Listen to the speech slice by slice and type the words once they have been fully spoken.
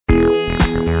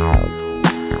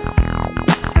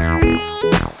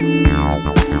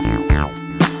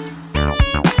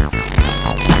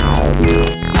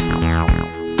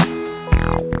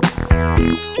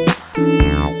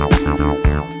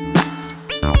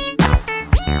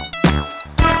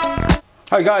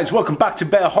Hi guys, welcome back to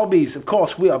Better Hobbies. Of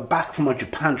course, we are back from our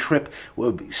Japan trip.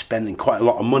 We'll be spending quite a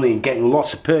lot of money and getting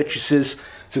lots of purchases.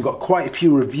 So we've got quite a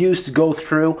few reviews to go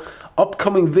through.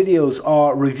 Upcoming videos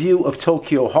are review of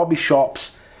Tokyo hobby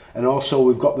shops, and also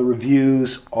we've got the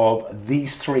reviews of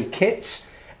these three kits.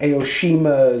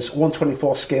 Aoshima's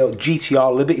 124 scale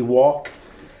GTR Liverty Walk,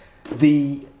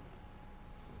 the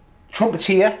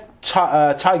Trumpeter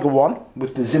Tiger I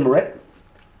with the Zimmerit,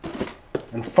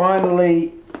 and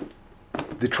finally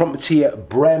the Trumpeter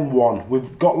Brem one.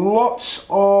 We've got lots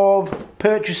of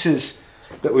purchases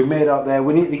that we've made out there.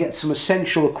 We need to get some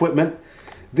essential equipment.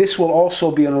 This will also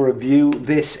be on a review.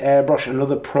 This airbrush,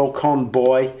 another Procon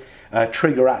Boy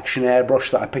trigger action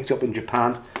airbrush that I picked up in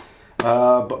Japan.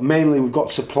 But mainly we've got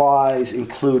supplies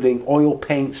including oil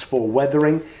paints for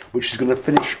weathering, which is going to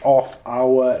finish off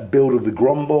our build of the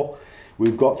Grumble.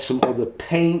 We've got some other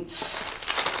paints,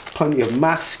 plenty of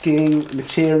masking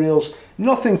materials.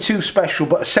 Nothing too special,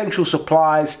 but essential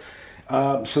supplies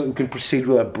so that we can proceed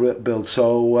with our build.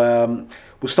 So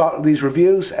we'll start with these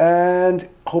reviews and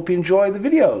hope you enjoy the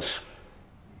videos.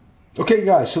 Okay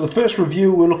guys, so the first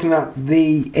review we're looking at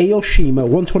the Aoshima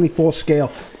 124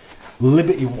 scale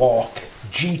Liverty Walk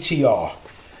GTR.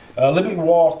 Liverty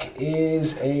Walk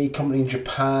is a company in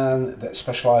Japan that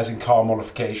specialises in car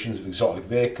modifications of exotic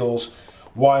vehicles.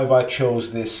 Why have I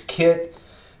chose this kit?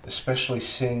 Especially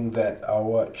seeing that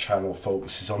our channel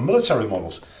focuses on military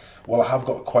models. Well, I have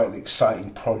got quite an exciting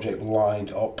project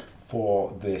lined up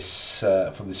for this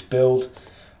build.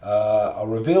 I'll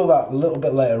reveal that a little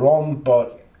bit later on,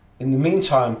 but in the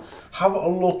meantime, have a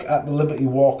look at the Liverty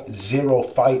Walk Zero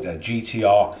Fighter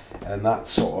GTR, and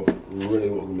that's sort of really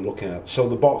what we're going to be looking at. So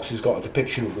the box has got a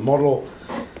depiction of the model,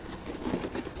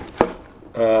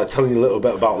 telling you a little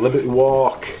bit about Liverty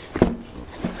Walk.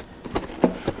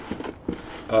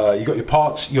 You got your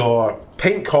parts, your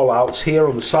paint call outs here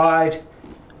on the side.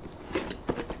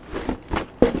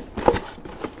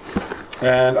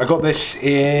 And I got this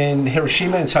in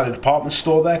Hiroshima inside a department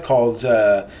store there called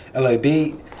LAB.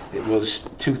 It was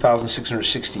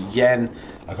 2,660 yen.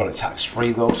 I got it tax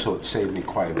free though, so it saved me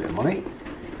quite a bit of money.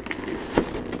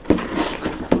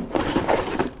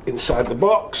 Inside the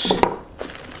box,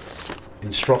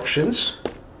 instructions,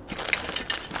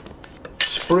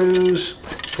 sprues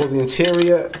for the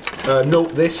interior.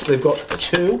 Note this, they've got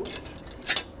two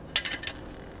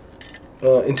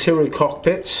interior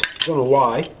cockpits. Don't know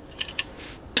why.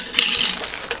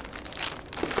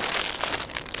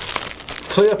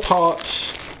 Clear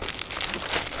parts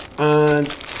and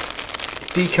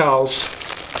decals,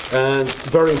 and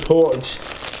very important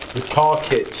with car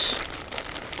kits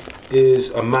is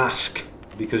a mask,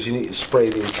 because you need to spray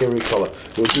the interior colour.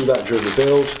 We'll do that during the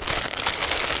build.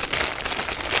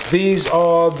 These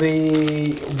are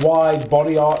the wide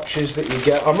body arches that you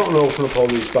get. I'm not going to open up all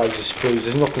these bags of sprues.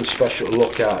 There's nothing special to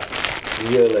look at,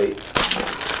 really.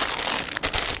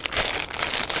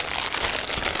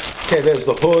 Okay, there's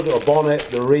the hood or bonnet,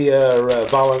 the rear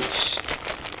valance.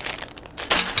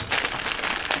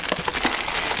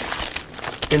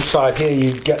 Inside here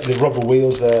you get the rubber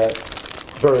wheels there,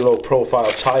 very low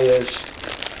profile tyres,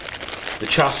 the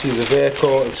chassis of the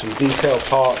vehicle and some detail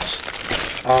parts,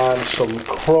 and some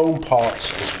chrome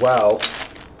parts as well.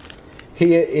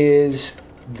 Here is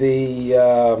the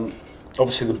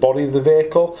obviously the body of the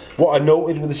vehicle. What I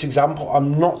noted with this example,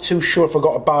 I'm not too sure if I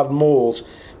got a bad mould,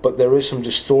 but there is some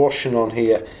distortion on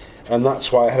here, and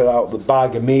that's why I had it out of the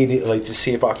bag immediately to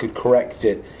see if I could correct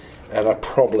it, and I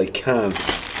probably can.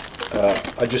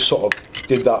 I just sort of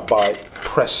did that by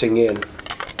pressing in,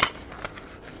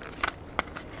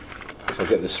 if I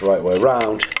get this the right way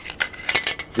around,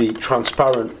 the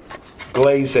transparent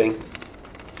glazing,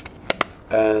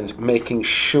 and making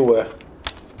sure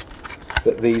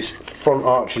that these front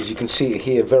arches, you can see it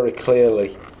here very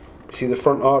clearly. See the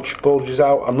front arch bulges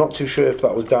out. I'm not too sure if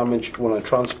that was damaged when I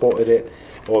transported it,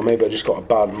 or maybe I just got a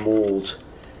bad mould.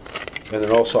 And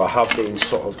then also I have been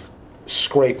sort of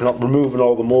scraping up, removing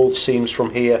all the mould seams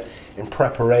from here in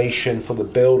preparation for the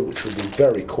build, which will be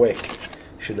very quick,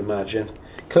 you should imagine.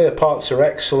 Clear parts are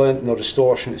excellent, no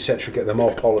distortion, etc. Get them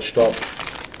all polished up.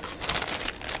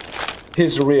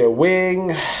 Here's the rear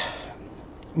wing.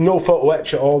 No photo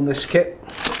etch at all in this kit.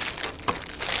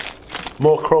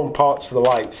 More chrome parts for the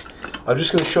lights. I'm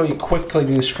just going to show you quickly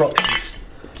the instructions.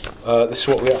 This is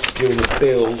what we have to do in the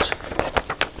build.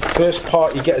 First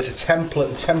part you get is a template.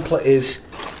 The template is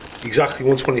exactly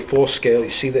 124 scale. You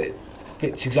see that it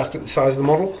fits exactly the size of the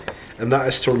model, and that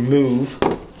is to remove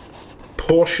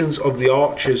portions of the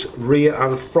arches rear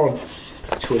and front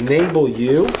to enable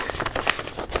you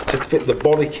to fit the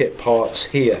body kit parts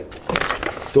here.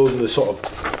 Those are the sort of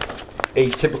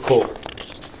atypical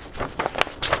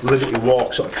Liverty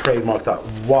Walk sort of trademarked that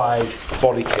wide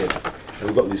body kit, and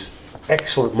we've got these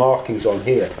excellent markings on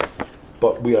here,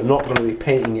 but we are not going to be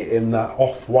painting it in that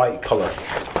off-white colour.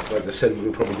 Like I said,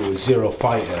 we'll probably do a Zero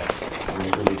Fighter, and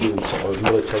we're going to be doing sort of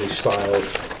military styled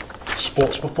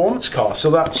sports performance car.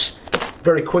 So that's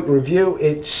very quick review.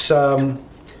 It's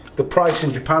the price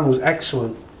in Japan was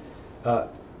excellent.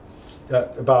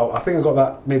 About, I think I got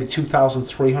that maybe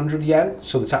 2,300 yen,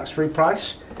 so the tax-free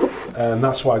price, and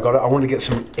that's why I got it. I want to get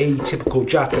some atypical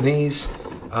Japanese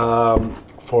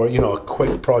for, you know, a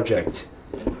quick project.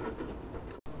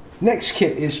 Next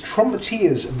kit is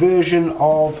Trumpeter's version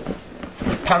of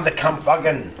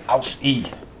Panzerkampfwagen Aus E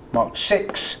Mark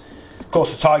 6, of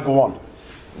course the Tiger I.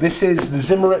 This is the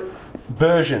Zimmerit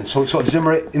version, so it's got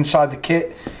Zimmerit inside the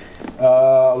kit.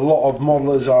 A lot of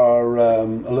modelers are a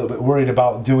little bit worried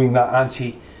about doing that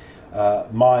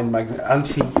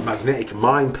anti-magnetic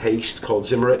mine paste called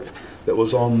Zimmerit that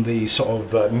was on the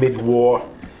sort of mid-war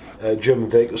German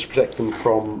vehicles to protect them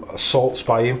from assaults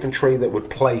by infantry that would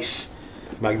place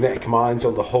magnetic mines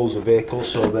on the hulls of vehicles.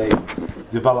 So they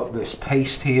developed this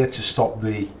paste here to stop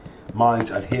the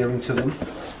mines adhering to them.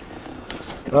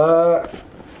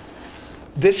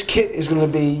 This kit is going to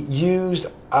be used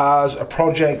as a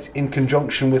project in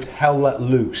conjunction with Hell Let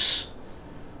Loose,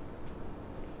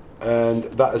 and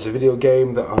that is a video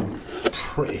game that I'm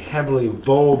pretty heavily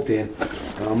involved in,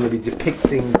 and I'm going to be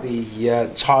depicting the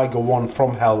Tiger I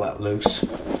from Hell Let Loose.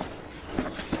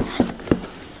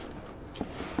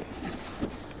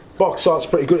 Box art's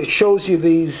pretty good. It shows you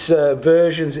these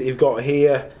versions that you've got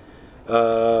here.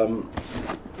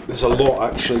 There's a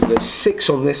lot actually. There's 6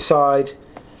 on this side.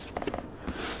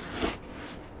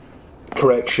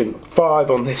 Correction, 5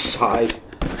 on this side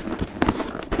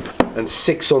and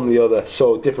 6 on the other,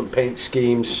 so different paint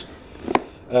schemes.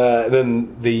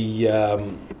 Then the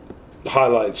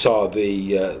highlights are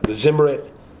the Zimmerit,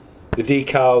 the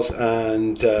decals,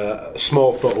 and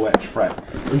small photo etch fret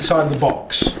inside the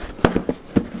box.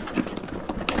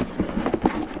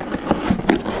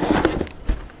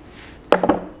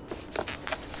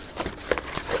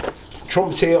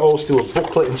 Trumpeter always do a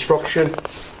booklet instruction,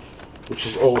 which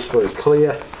is always very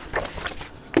clear.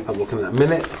 Have a look in a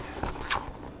minute.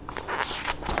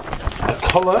 A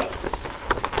colour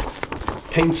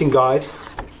painting guide,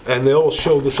 and they all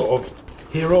show the sort of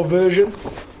hero version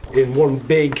in one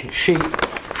big sheet,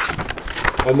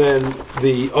 and then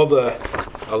the other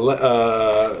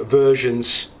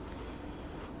versions.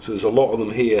 So there's a lot of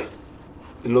them here,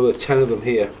 another 10 of them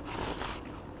here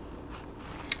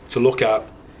to look at.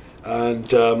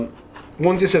 And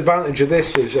one disadvantage of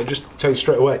this is, I'll just tell you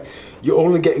straight away, you're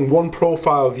only getting one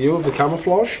profile view of the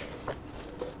camouflage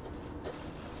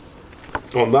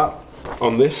on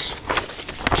this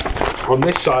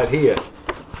side here.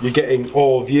 You're getting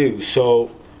all views,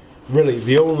 so really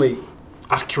the only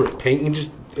accurate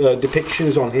painting depiction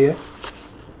is on here.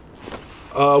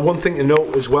 One thing to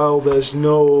note as well, there's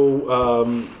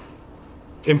no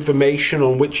information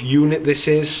on which unit this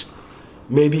is.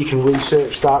 Maybe you can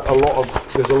research that.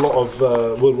 There's a lot of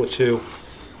World War II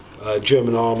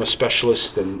German armour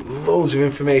specialists and loads of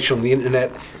information on the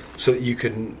internet, so that you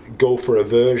can go for a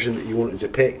version that you want to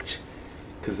depict,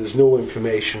 because there's no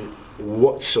information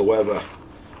whatsoever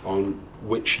on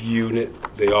which unit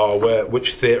they are,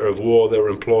 which theatre of war they're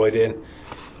employed in.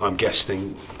 I'm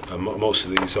guessing most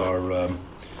of these are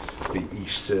the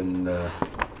Eastern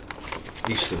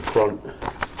Front.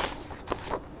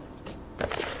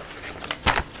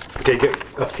 Okay, get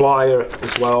a flyer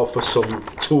as well for some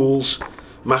tools,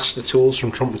 master tools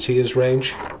from Trumpeter's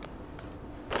range.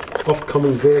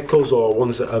 Upcoming vehicles, or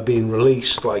ones that are being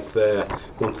released, like their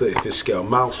 135th scale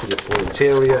mouse with a full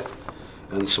interior,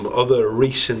 and some other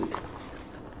recent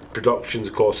productions.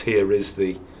 Of course, here is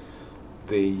the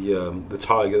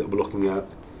Tiger that we're looking at,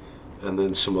 and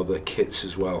then some other kits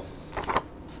as well.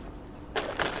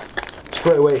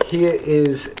 Straight away, here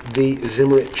is the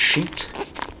Zimmerit sheet,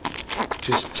 which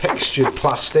is textured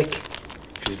plastic,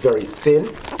 which is very thin.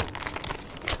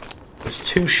 There's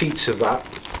 2 sheets of that.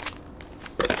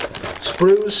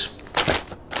 Sprues.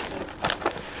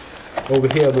 Over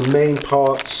here are the main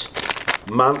parts.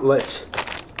 Mantlet.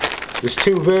 There's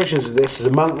 2 versions of this.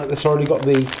 There's a mantlet that's already got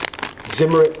the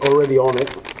Zimmerit already on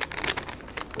it.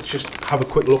 Let's just have a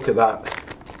quick look at that.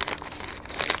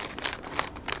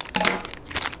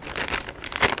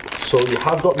 So you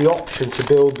have got the option to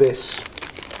build this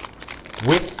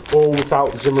with or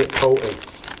without Zimmerit coating.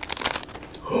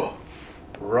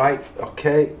 Right,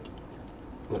 okay.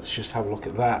 Let's just have a look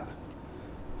at that.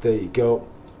 There you go.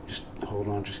 Just hold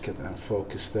on, just get that in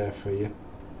focus there for you.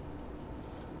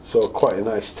 So quite a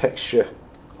nice texture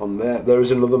on there. There is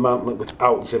another mantlet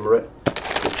without Zimmerit,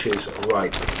 which which is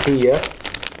right here.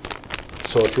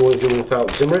 So if you want to do it without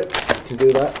Zimmerit, you can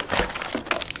do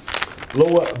that.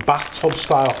 Lower bathtub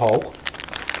style hull.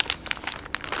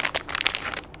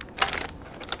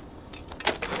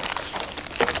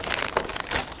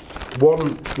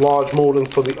 One large moulding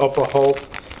for the upper hull.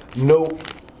 Note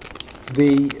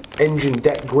the engine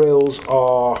deck grills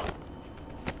are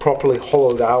properly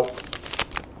hollowed out.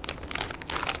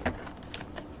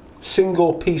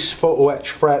 Single piece photo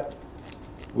etch fret,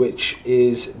 which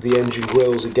is the engine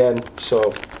grills again,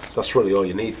 so that's really all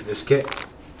you need for this kit.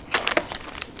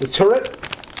 The turret,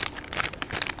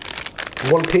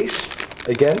 one piece,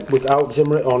 again without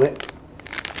Zimmerit on it,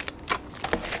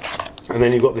 and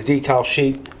then you've got the decal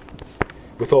sheet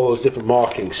with all those different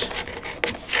markings.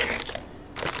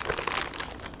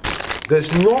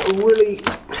 There's not really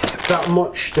that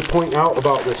much to point out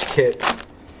about this kit,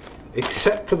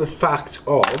 except for the fact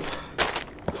of,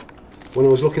 when I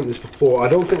was looking at this before, I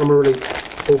don't think I'm going to really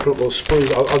open up those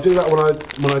sprues. I'll do that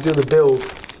when I do the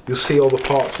build. You'll see all the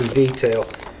parts in detail.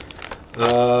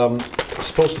 I'm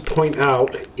supposed to point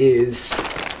out is,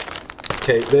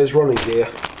 okay, there's running gear,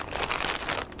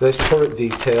 there's turret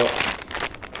detail.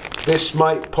 This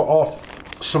might put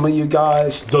off some of you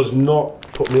guys, does not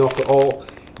put me off at all.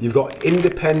 You've got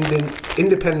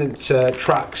independent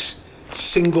tracks,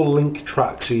 single link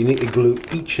tracks, so you need to glue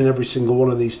each and every single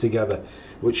one of these together,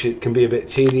 which it can be a bit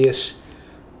tedious,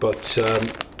 but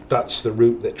that's the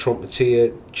route that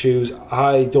Trumpeter choose.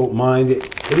 I don't mind it.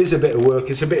 It is a bit of work,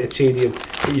 it's a bit of tedium,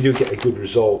 but you do get a good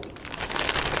result.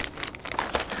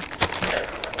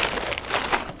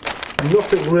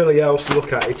 Nothing really else to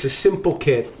look at. It's a simple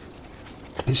kit.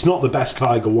 It's not the best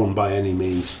Tiger I by any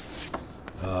means.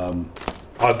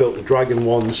 I built the Dragon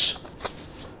ones,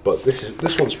 but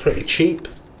this one's pretty cheap.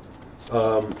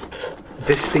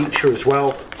 This feature as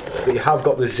well, but you have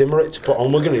got the Zimmerit to put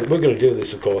on. We're gonna do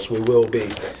this, of course. We will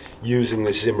be using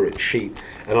this Zimmerit sheet,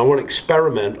 and I want to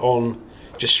experiment on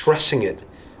just stressing it,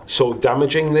 so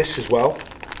damaging this as well.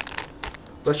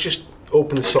 Let's just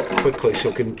open this up quickly so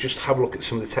we can just have a look at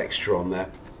some of the texture on there.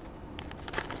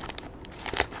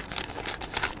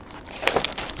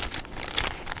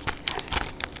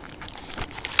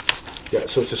 Yeah,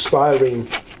 so it's a styrene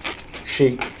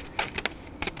sheet,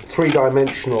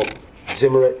 three-dimensional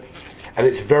Zimmerit, and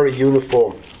it's very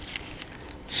uniform.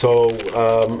 So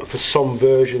for some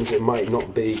versions it might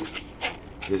not be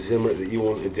the Zimmerit that you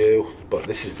want to do, but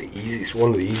this is the easiest,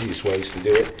 one of the easiest ways to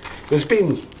do it. There's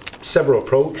been several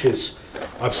approaches.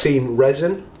 I've seen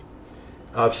resin,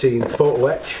 I've seen photo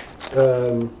etch,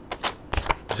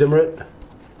 Zimmerit,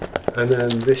 and then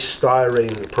this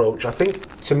styrene approach. I think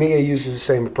Tamiya uses the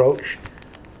same approach.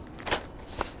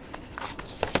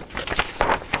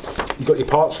 You've got your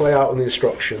parts layout and the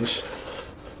instructions,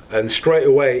 and straight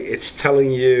away it's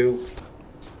telling you,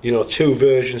 you know, two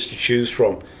versions to choose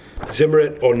from: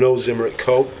 Zimmerit or no Zimmerit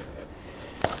coat.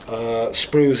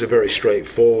 Sprues are very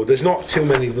straightforward. There's not too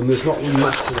many of them. There's not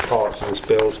masses of parts in this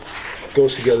build. It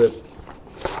goes together.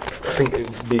 I think it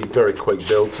would be a very quick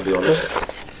build, to be honest.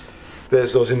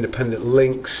 There's those independent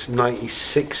links,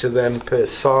 96 of them per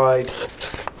side.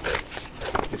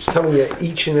 It's telling you at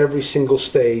each and every single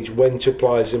stage when to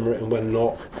apply Zimmerit and when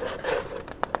not.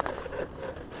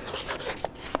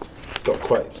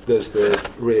 There's the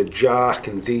rear jack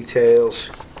and details.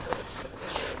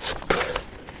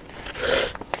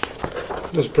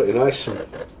 Those are pretty nice, some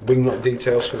wing nut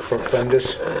details for the front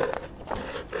fenders.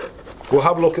 We'll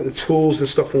have a look at the tools and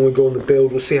stuff when we go on the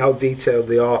build. We'll see how detailed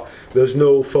they are. There's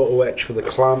no photo etch for the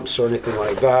clamps or anything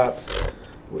like that,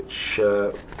 which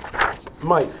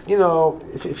might, you know,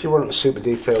 if you want super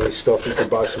detailed stuff, you can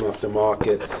buy some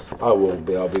aftermarket. I won't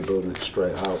be, I'll be building it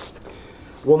straight out.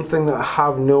 One thing that I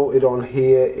have noted on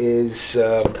here is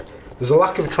there's a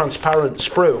lack of transparent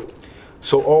sprue.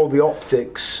 So all the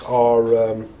optics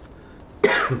are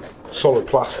solid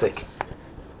plastic.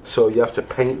 So you have to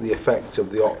paint the effect of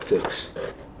the optics.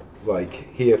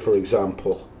 Like here, for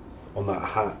example, on that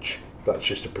hatch, that's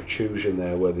just a protrusion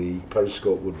there where the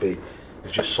periscope would be.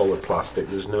 It's just solid plastic.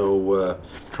 There's no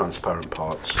transparent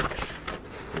parts.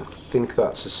 I think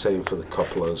that's the same for the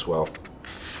coupler as well.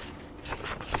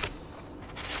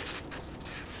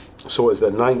 So is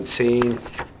there 19,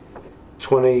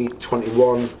 20,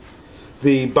 21.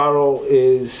 The barrel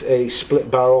is a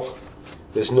split barrel.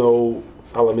 There's no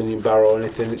aluminium barrel or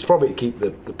anything. It's probably to keep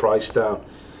the price down.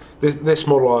 This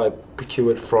model I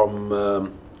procured from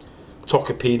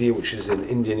Tokopedia, which is an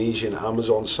Indonesian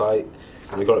Amazon site,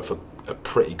 and I got it for a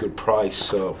pretty good price.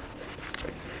 So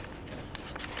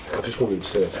I just wanted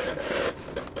to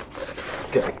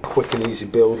get a quick and easy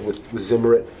build with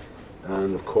Zimmerit,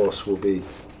 and of course we'll be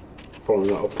following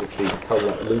that up with the how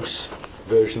let loose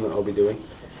version that I'll be doing.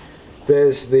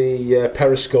 There's the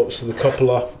periscopes for the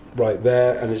cupola right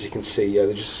there, and as you can see, yeah,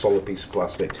 they're just a solid piece of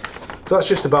plastic. So that's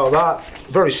just about that.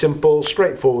 Very simple,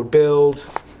 straightforward build.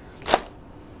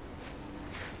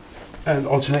 And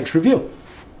on to the next review.